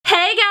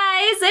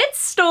it's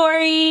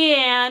Story,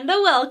 and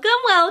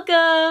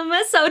welcome!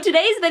 So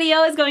today's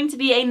video is going to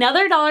be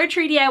another Dollar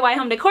Tree DIY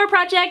home decor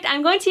project.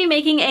 I'm going to be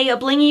making a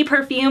blingy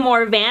perfume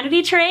or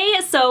vanity tray,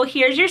 so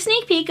here's your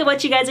sneak peek of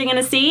what you guys are going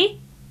to see.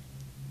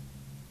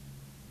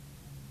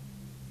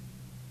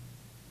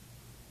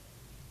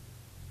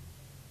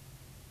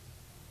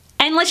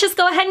 And let's just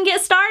go ahead and get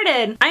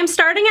started. I'm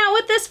starting out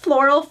with this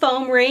floral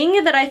foam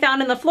ring that I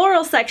found in the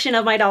floral section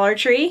of my Dollar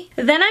Tree.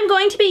 Then I'm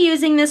going to be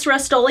using this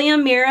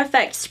Rust-Oleum Mirror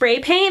Effect spray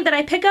paint that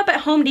I pick up at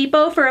Home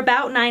Depot for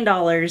about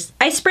 $9.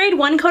 I sprayed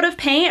one coat of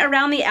paint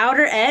around the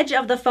outer edge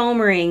of the foam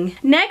ring.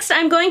 Next,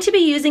 I'm going to be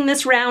using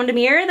this round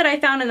mirror that I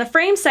found in the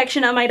frame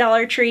section of my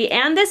Dollar Tree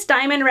and this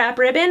diamond wrap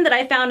ribbon that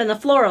I found in the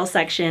floral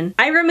section.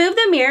 I removed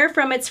the mirror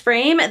from its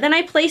frame, then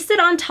I placed it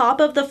on top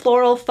of the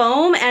floral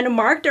foam and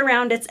marked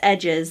around its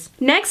edges.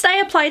 Next,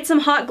 I applied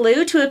some hot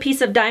glue to a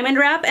piece of diamond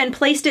wrap and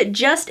placed it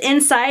just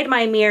inside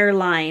my mirror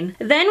line.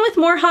 Then with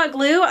more hot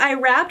glue, I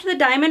wrapped the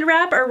diamond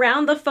wrap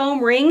around the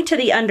foam ring to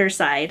the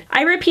underside.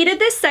 I repeated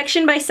this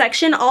section by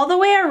section all the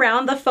way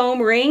around the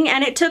foam ring,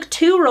 and it took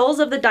 2 rolls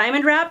of the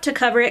diamond wrap to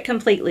cover it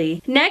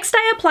completely. Next,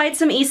 I applied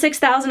some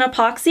E6000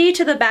 epoxy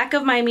to the back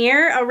of my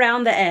mirror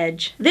around the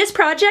edge. This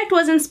project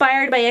was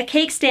inspired by a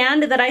cake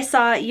stand that I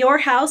saw Your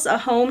House a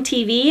Home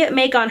TV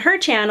make on her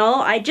channel.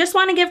 I just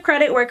want to give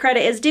credit where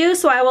credit is due,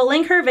 so I will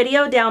link her video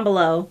down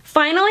below.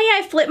 Finally,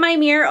 I flipped my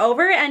mirror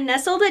over and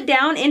nestled it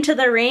down into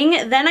the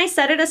ring, then I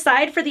set it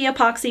aside for the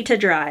epoxy to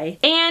dry.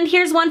 And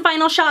here's one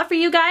final shot for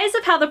you guys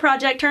of how the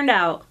project turned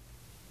out.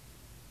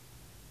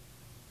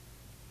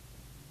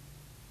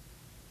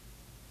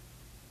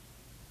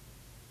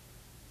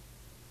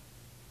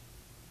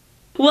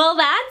 Well,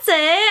 that's it.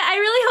 I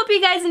really hope you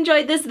guys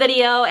enjoyed this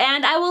video,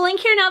 and I will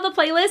link here now the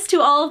playlist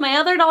to all of my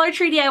other Dollar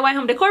Tree DIY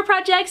home decor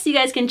projects. You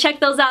guys can check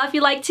those out if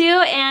you like to,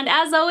 and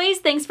as always,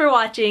 thanks for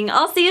watching.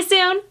 I'll see you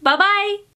soon. Bye-bye!